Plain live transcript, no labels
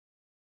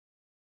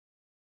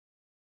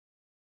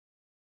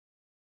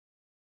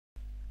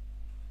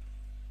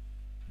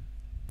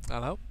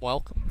Hello,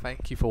 welcome,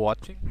 thank you for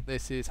watching.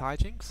 This is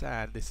Hijinks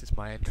and this is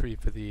my entry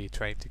for the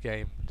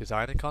Train2Game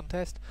Designer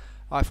Contest.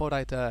 I thought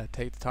I'd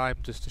take the time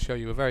just to show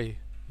you a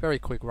very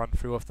quick run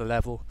through of the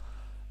level,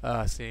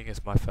 seeing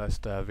as my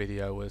first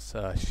video was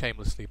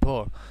shamelessly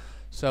poor.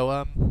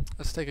 So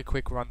let's take a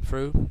quick run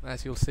through.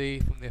 As you'll see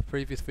from the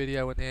previous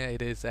video in here,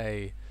 it is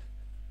a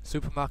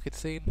supermarket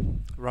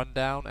scene,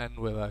 rundown, and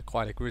with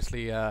quite a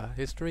grisly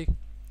history.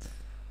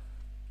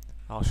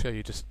 I'll show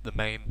you just the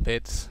main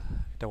bits.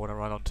 Don't want to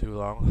run on too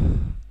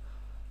long.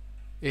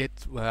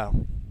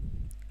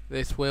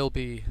 This will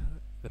be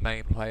the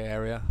main play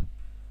area,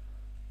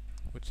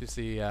 which is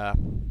the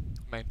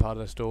main part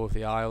of the store with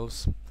the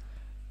aisles.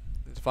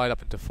 It's divided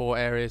up into 4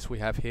 areas. We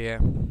have here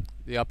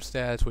the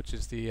upstairs, which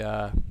is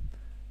the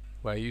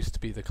where it used to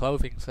be the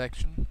clothing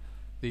section.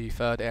 The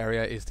 3rd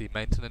area is the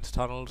maintenance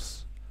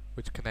tunnels,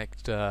 which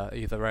connect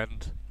either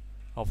end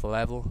of the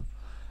level.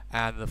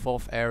 And the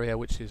 4th area,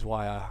 which is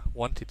why I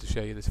wanted to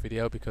show you this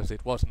video, because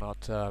it was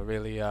not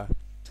really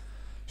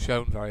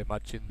shown very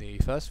much in the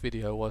first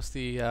video, was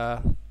the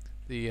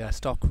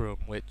stock room,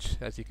 which,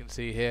 as you can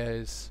see here,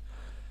 is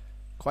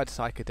quite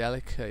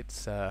psychedelic.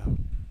 It's I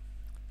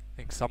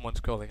think someone's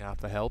calling out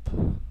for help.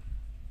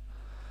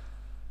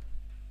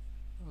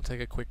 I'll take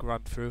a quick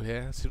run through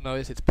here. As you'll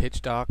notice, it's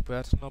pitch dark,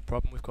 but no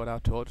problem. We've got our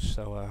torch,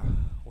 so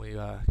we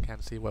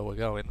can see where we're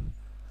going.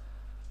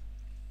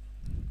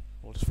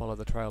 We'll just follow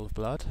the trail of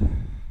blood,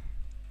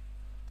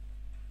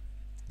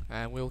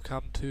 and we'll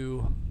come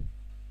to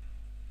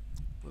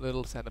a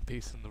little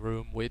centerpiece in the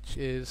room, which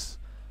is,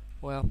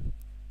 well,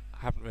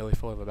 I haven't really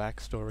thought of a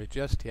backstory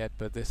just yet,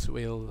 but this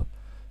will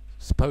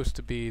supposed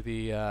to be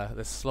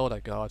the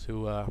slaughter god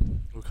who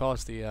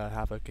caused the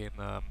havoc in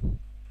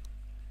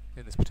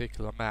this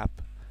particular map,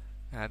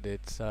 and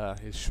it's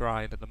his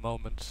shrine at the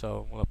moment.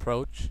 So we'll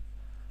approach,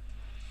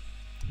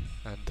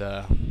 and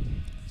as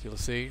you'll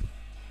see,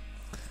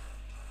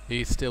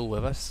 he's still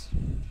with us,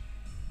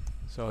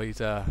 so he's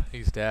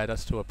dared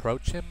us to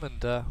approach him,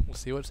 and we'll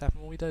see what's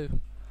happened when we do.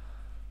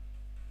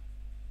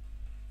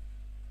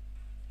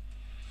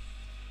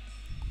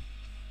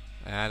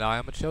 And I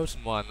am a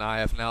chosen one. I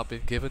have now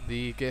been given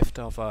the gift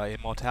of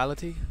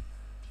immortality,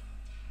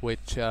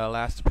 which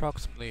lasts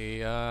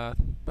approximately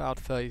about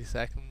 30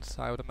 seconds,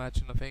 I would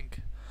imagine, I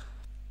think.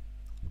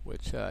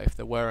 Which, if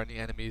there were any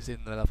enemies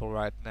in the level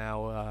right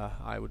now,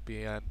 I would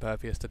be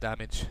impervious to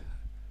damage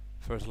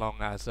for as long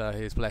as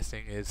his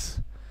blessing is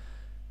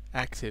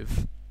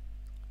active.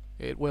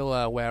 It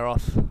will wear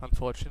off,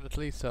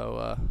 unfortunately,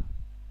 so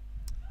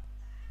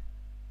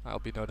I'll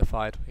be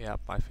notified. Yep,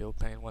 I feel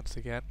pain once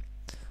again.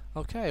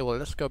 Okay, well,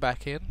 let's go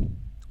back in.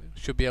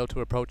 Should be able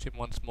to approach him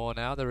once more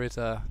now. There is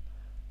a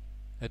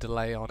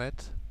delay on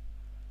it.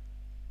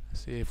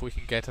 See if we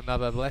can get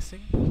another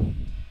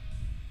blessing.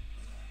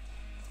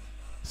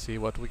 See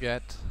what we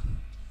get.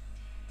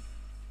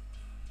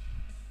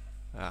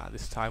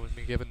 This time we've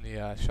been given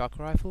the shock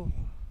rifle.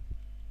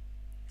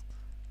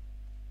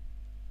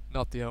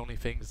 Not the only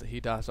things that he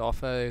does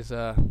offer is,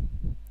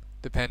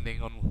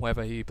 depending on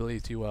whether he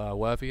believes you are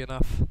worthy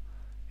enough,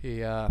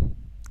 he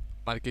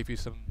might give you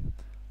some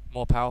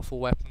more powerful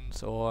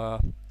weapons, or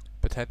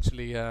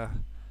potentially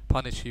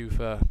punish you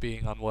for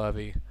being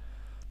unworthy.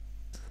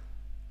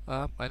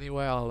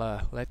 Anyway,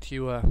 I'll let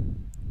you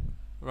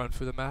run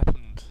through the map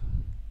and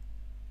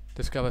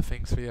discover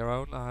things for your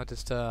own. I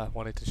just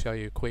wanted to show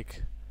you a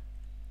quick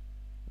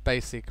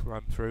basic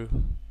run through,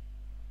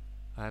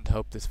 and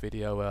hope this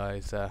video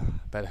is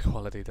better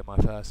quality than my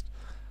first.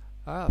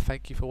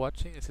 Thank you for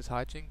watching. This is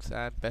Hijinks,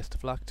 and best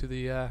of luck to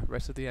the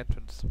rest of the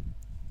entrance.